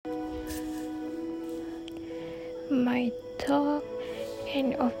My thought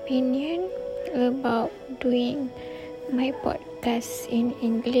and opinion about doing my podcast in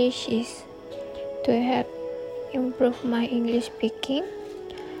English is to help improve my English speaking,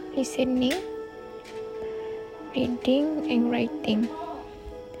 listening, reading and writing.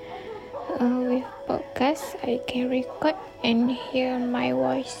 With podcast, I can record and hear my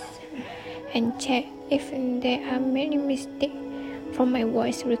voice and check if there are many mistakes from my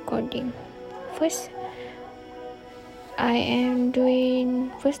voice recording. First time I am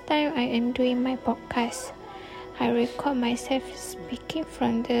doing my podcast. I record myself speaking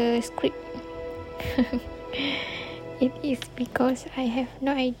from the script. It is because I have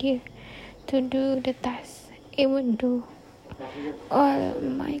no idea to do the task. Even though all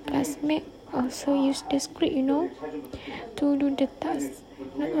my classmates also use the script, to do the task.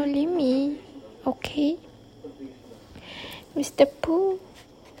 Not only me, okay? Mr. Pooh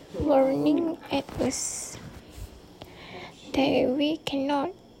warning at us that we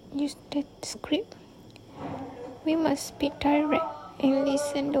cannot use the script. We must speak direct and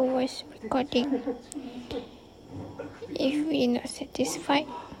listen the voice recording. If we are not satisfied,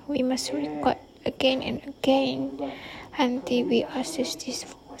 we must record again and again until we are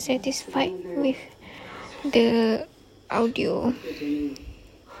satisfied with the audio.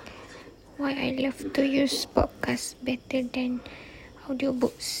 Why I love to use podcasts better than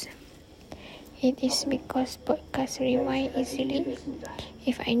audiobooks? It is because podcasts rewind easily.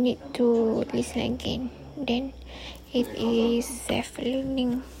 If I need to listen again, then it is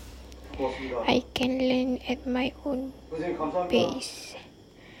self-learning. I can learn at my own pace,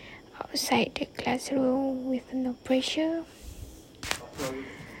 outside the classroom with no pressure.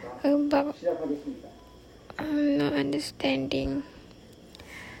 About not understanding,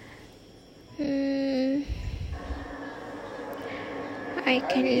 I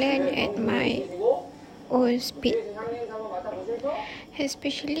can learn at my own speed.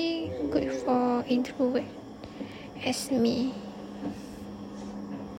 Especially good for introvert as me.